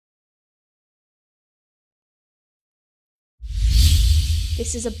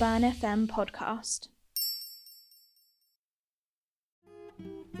This is a Burn FM podcast.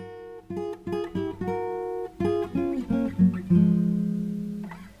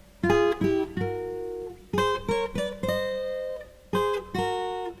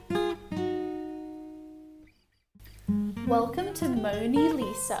 Welcome to Mona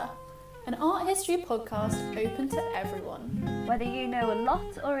Lisa, an art history podcast open to everyone. Whether you know a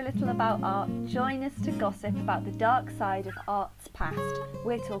lot or a little about art, join us to gossip about the dark side of art's past.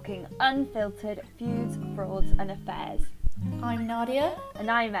 We're talking unfiltered feuds, frauds and affairs. I'm Nadia. And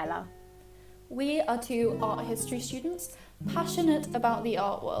I'm Ella. We are two art history students passionate about the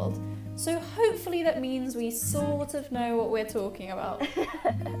art world, so hopefully that means we sort of know what we're talking about.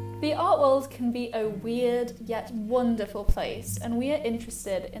 The art world can be a weird yet wonderful place, and we are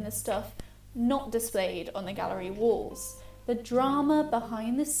interested in the stuff not displayed on the gallery walls. The drama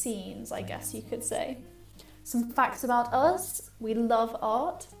behind the scenes, I guess you could say. Some facts about us: we love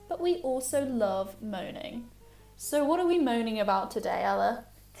art, but we also love moaning. So what are we moaning about today, Ella?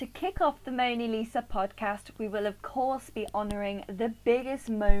 To kick off the Mona Lisa podcast, we will of course be honouring the biggest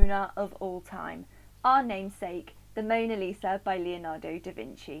Mona of all time, our namesake, the Mona Lisa by Leonardo da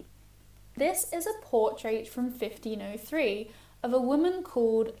Vinci. This is a portrait from 1503 of a woman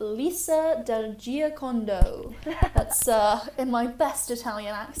called Lisa del Giocondo. That's in my best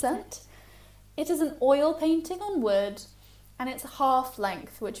Italian accent. It is an oil painting on wood, and it's half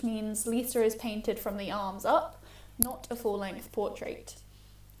length, which means Lisa is painted from the arms up, not a full-length portrait.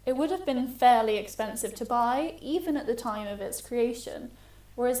 It would have been fairly expensive to buy, even at the time of its creation,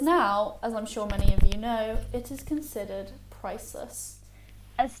 whereas now, as I'm sure many of you know, it is considered priceless.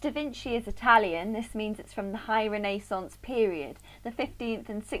 As Da Vinci is Italian, this means it's from the High Renaissance period, the 15th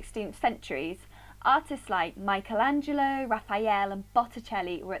and 16th centuries. Artists like Michelangelo, Raphael and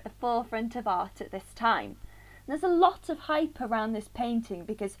Botticelli were at the forefront of art at this time. There's a lot of hype around this painting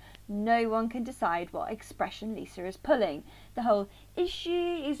because no one can decide what expression Lisa is pulling. The whole is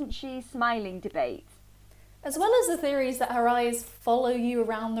she, isn't she smiling debate. As well as the theories that her eyes follow you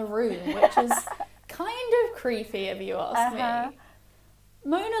around the room, which is kind of creepy if you ask me.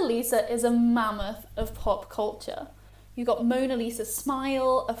 Mona Lisa is a mammoth of pop culture. You got Mona Lisa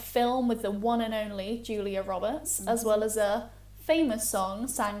Smile, a film with the one and only Julia Roberts, as well as a famous song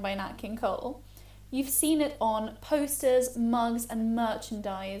sang by Nat King Cole. You've seen it on posters, mugs and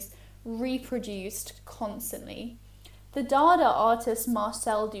merchandise reproduced constantly. The Dada artist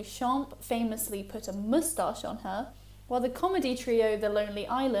Marcel Duchamp famously put a moustache on her, while the comedy trio The Lonely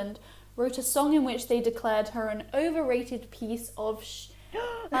Island wrote a song in which they declared her an overrated piece of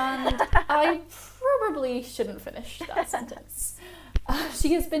and I probably shouldn't finish that sentence.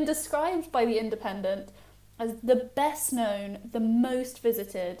 She has been described by The Independent as the best known, the most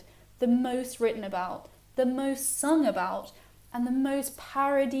visited, the most written about, the most sung about, and the most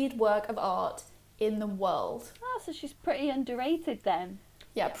parodied work of art in the world. Oh, so she's pretty underrated then.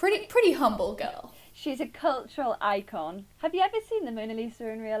 Yeah, pretty humble girl. She's a cultural icon. Have you ever seen the Mona Lisa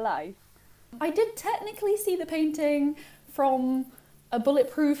in real life? I did technically see the painting from a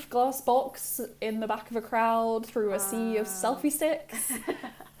bulletproof glass box in the back of a crowd through a sea of selfie sticks.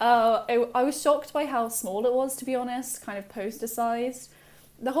 I was shocked by how small it was, to be honest, kind of poster-sized.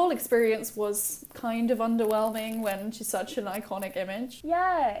 The whole experience was kind of underwhelming when she's such an iconic image.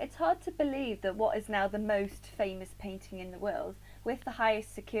 Yeah, it's hard to believe that what is now the most famous painting in the world, with the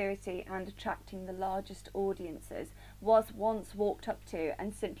highest security and attracting the largest audiences, was once walked up to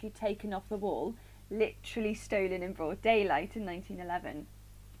and simply taken off the wall, literally stolen in broad daylight in 1911.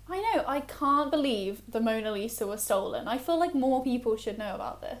 I know, I can't believe the Mona Lisa was stolen. I feel like more people should know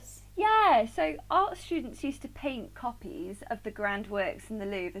about this. Yeah, so art students used to paint copies of the grand works in the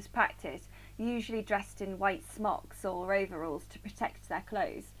Louvre as practice, usually dressed in white smocks or overalls to protect their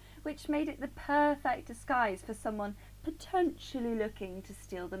clothes, which made it the perfect disguise for someone potentially looking to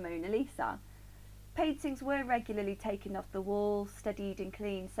steal the Mona Lisa. Paintings were regularly taken off the wall, studied and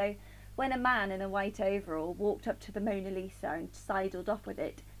cleaned, so when a man in a white overall walked up to the Mona Lisa and sidled off with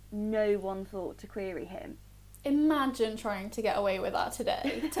it, no one thought to query him. Imagine trying to get away with that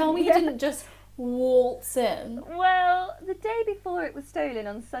today. Tell me you didn't just waltz in. Well, the day before it was stolen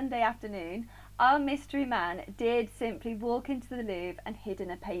on Sunday afternoon, our mystery man did simply walk into the Louvre and hid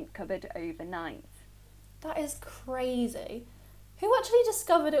in a paint cupboard overnight. That is crazy. Who actually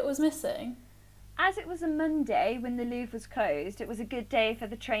discovered it was missing? As it was a Monday when the Louvre was closed, it was a good day for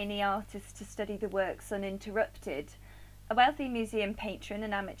the trainee artists to study the works uninterrupted. A wealthy museum patron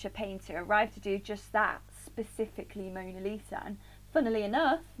and amateur painter arrived to do just that, specifically Mona Lisa, and funnily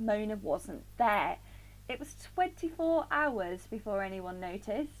enough, Mona wasn't there. It was 24 hours before anyone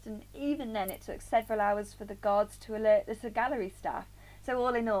noticed, and even then it took several hours for the guards to alert the gallery staff. So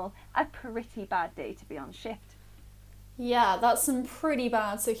all in all, a pretty bad day to be on shift. Yeah, that's some pretty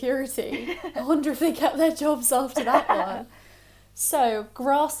bad security. I wonder if they kept their jobs after that one. So,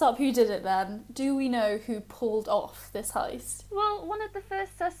 grass up, who did it then? Do we know who pulled off this heist? Well, one of the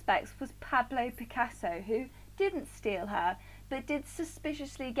first suspects was Pablo Picasso, who didn't steal her, but did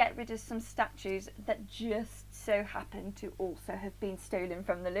suspiciously get rid of some statues that just so happened to also have been stolen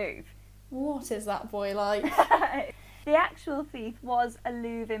from the Louvre. What is that boy like? The actual thief was a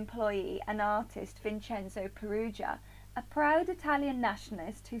Louvre employee and artist, Vincenzo Peruggia, a proud Italian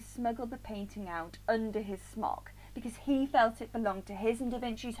nationalist who smuggled the painting out under his smock because he felt it belonged to his and Da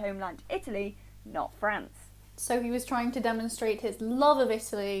Vinci's homeland, Italy, not France. So he was trying to demonstrate his love of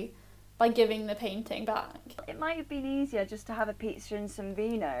Italy by giving the painting back. It might have been easier just to have a pizza and some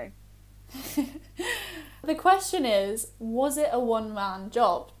vino. The question is, was it a one-man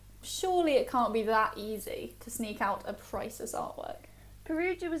job? Surely it can't be that easy to sneak out a priceless artwork.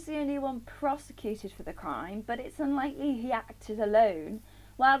 Peruggia was the only one prosecuted for the crime, but it's unlikely he acted alone.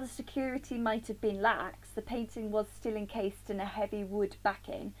 While the security might have been lax, the painting was still encased in a heavy wood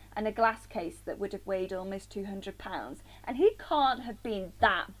backing and a glass case that would have weighed almost 200 pounds, and he can't have been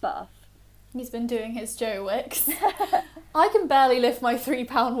that buff. He's been doing his Joe Wicks. I can barely lift my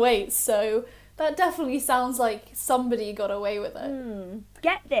 3-pound weights, so that definitely sounds like somebody got away with it.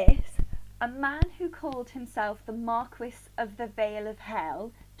 Get this! A man who called himself the Marquis of the Vale of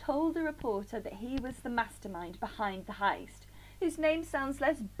Hell told a reporter that he was the mastermind behind the heist, whose name sounds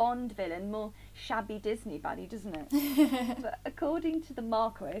less Bond villain, more shabby Disney baddie, doesn't it? But according to the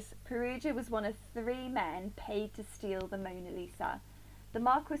Marquis, Peruggia was one of 3 men paid to steal the Mona Lisa. The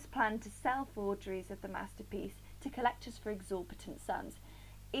Marquis planned to sell forgeries of the masterpiece to collectors for exorbitant sums,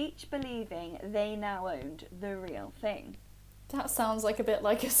 each believing they now owned the real thing. That sounds like a bit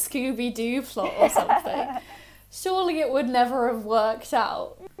like a Scooby-Doo plot or something. Surely it would never have worked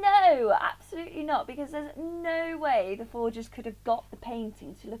out. No, absolutely not, because there's no way the forgers could have got the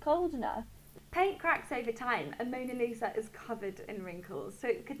painting to look old enough. Paint cracks over time and Mona Lisa is covered in wrinkles, so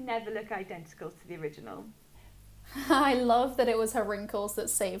it could never look identical to the original. I love that it was her wrinkles that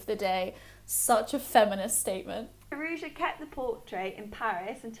saved the day. Such a feminist statement. Peruggia kept the portrait in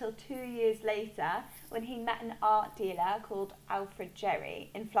Paris until 2 years later when he met an art dealer called Alfred Geri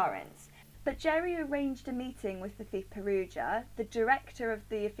in Florence. But Geri arranged a meeting with the thief Peruggia, the director of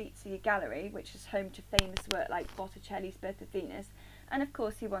the Uffizi Gallery, which is home to famous work like Botticelli's Birth of Venus, and of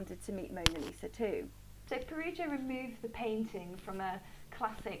course he wanted to meet Mona Lisa too. So Peruggia removed the painting from a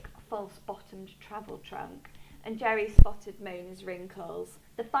classic false-bottomed travel trunk, and Geri spotted Mona's wrinkles,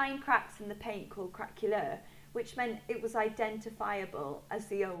 the fine cracks in the paint called craquelure, which meant it was identifiable as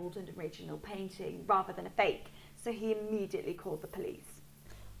the old and original painting rather than a fake, so he immediately called the police.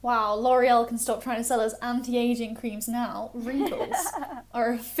 Wow, L'Oreal can stop trying to sell us anti-aging creams now. Wrinkles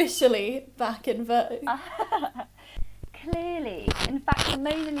are officially back in vogue. Clearly. In fact, the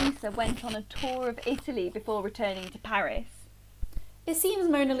Mona Lisa went on a tour of Italy before returning to Paris. It seems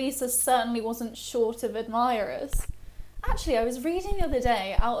Mona Lisa certainly wasn't short of admirers. Actually, I was reading the other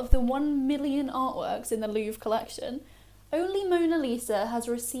day, out of the 1 million artworks in the Louvre collection, only Mona Lisa has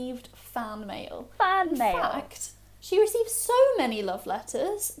received fan mail. Fan mail? In fact, she received so many love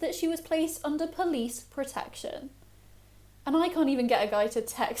letters that she was placed under police protection. And I can't even get a guy to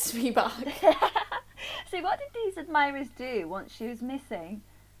text me back. So what did these admirers do once she was missing?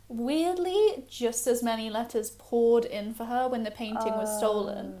 Weirdly, just as many letters poured in for her when the painting was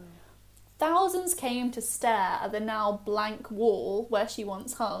stolen. Thousands came to stare at the now blank wall where she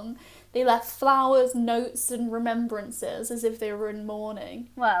once hung. They left flowers, notes and remembrances as if they were in mourning.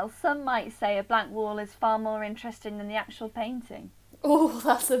 Well, some might say a blank wall is far more interesting than the actual painting. Oh,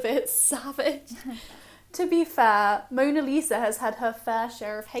 that's a bit savage. To be fair, Mona Lisa has had her fair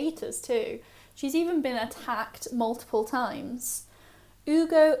share of haters too. She's even been attacked multiple times.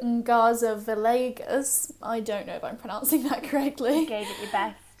 Hugo Ngaza Villegas, I don't know if I'm pronouncing that correctly. You gave it your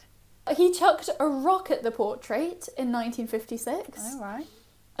best. He chucked a rock at the portrait in 1956. Oh, right.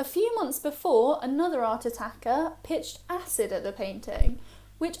 A few months before, another art attacker pitched acid at the painting,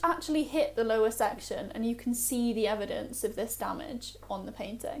 which actually hit the lower section, and you can see the evidence of this damage on the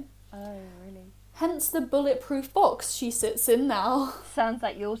painting. Oh, really? Hence the bulletproof box she sits in now. Sounds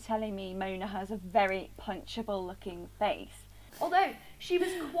like you're telling me Mona has a very punchable looking face. Although, she was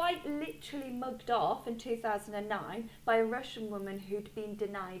quite literally mugged off in 2009 by a Russian woman who'd been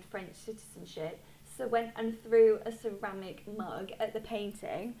denied French citizenship, so went and threw a ceramic mug at the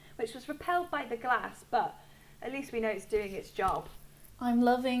painting, which was repelled by the glass, but at least we know it's doing its job. I'm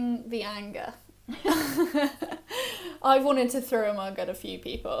loving the anger. I've wanted to throw a mug at a few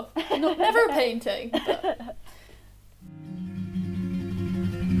people. Never a painting, but...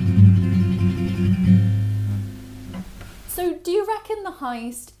 So do you reckon the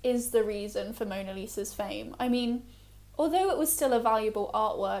heist is the reason for Mona Lisa's fame? I mean, although it was still a valuable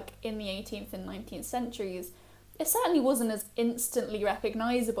artwork in the 18th and 19th centuries, it certainly wasn't as instantly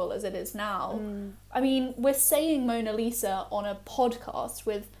recognisable as it is now. I mean, we're saying Mona Lisa on a podcast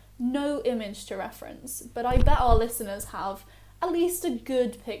with no image to reference, but I bet our listeners have at least a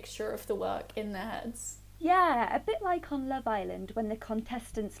good picture of the work in their heads. Yeah, a bit like on Love Island when the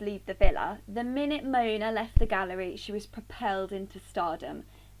contestants leave the villa. The minute Mona left the gallery, she was propelled into stardom.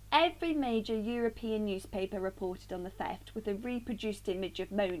 Every major European newspaper reported on the theft with a reproduced image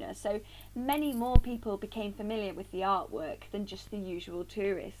of Mona, so many more people became familiar with the artwork than just the usual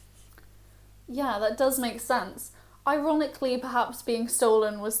tourists. Yeah, that does make sense. Ironically, perhaps being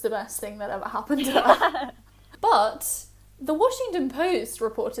stolen was the best thing that ever happened to her. But the Washington Post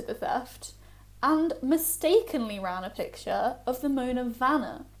reported the theft and mistakenly ran a picture of the Mona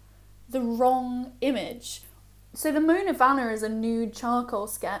Vanna, the wrong image. So the Mona Vanna is a nude charcoal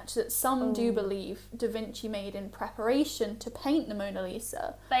sketch that some do believe Da Vinci made in preparation to paint the Mona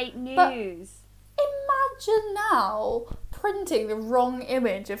Lisa. Fake news. But imagine now printing the wrong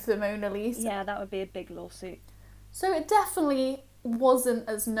image of the Mona Lisa. Yeah, that would be a big lawsuit. So it definitely wasn't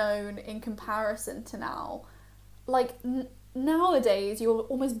as known in comparison to now. Like, nowadays, you're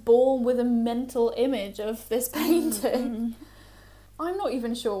almost born with a mental image of this painting. I'm not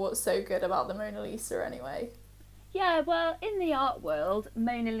even sure what's so good about the Mona Lisa anyway. Yeah, well, in the art world,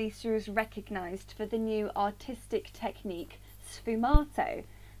 Mona Lisa is recognised for the new artistic technique, sfumato,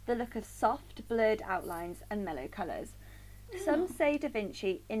 the look of soft, blurred outlines and mellow colours. Some say Da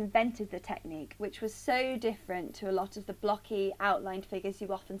Vinci invented the technique, which was so different to a lot of the blocky, outlined figures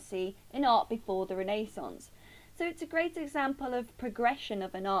you often see in art before the Renaissance. So it's a great example of progression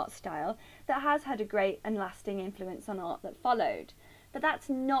of an art style that has had a great and lasting influence on art that followed. But that's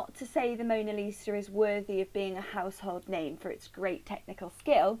not to say the Mona Lisa is worthy of being a household name for its great technical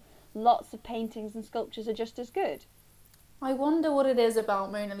skill. Lots of paintings and sculptures are just as good. I wonder what it is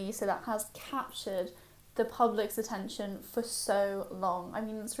about Mona Lisa that has captured the public's attention for so long. I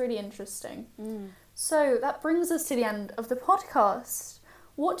mean, it's really interesting. So that brings us to the end of the podcast.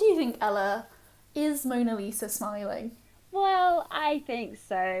 What do you think, Ella? Is Mona Lisa smiling? Well, I think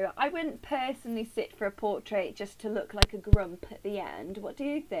so. I wouldn't personally sit for a portrait just to look like a grump at the end. What do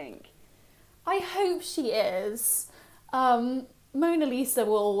you think? I hope she is. Mona Lisa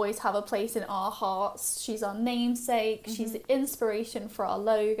will always have a place in our hearts. She's our namesake. She's the inspiration for our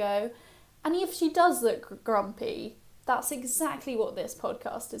logo. And if she does look grumpy, that's exactly what this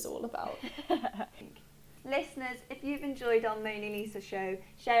podcast is all about. Listeners, if you've enjoyed our Mona Lisa show,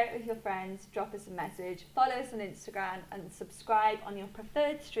 share it with your friends, drop us a message, follow us on Instagram and subscribe on your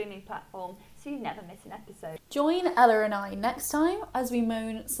preferred streaming platform so you never miss an episode. Join Ella and I next time as we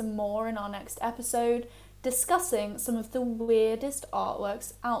moan some more in our next episode, discussing some of the weirdest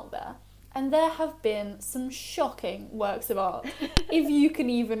artworks out there. And there have been some shocking works of art, if you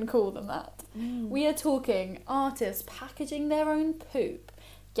can even call them that. We are talking artists packaging their own poop,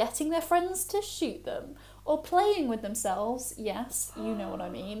 getting their friends to shoot them, or playing with themselves, yes, you know what I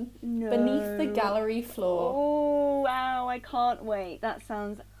mean, beneath the gallery floor. Oh, wow, I can't wait. That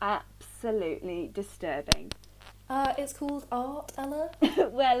sounds absolutely disturbing. It's called art, Ella.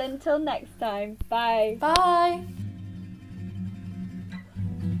 Well, until next time, bye. Bye!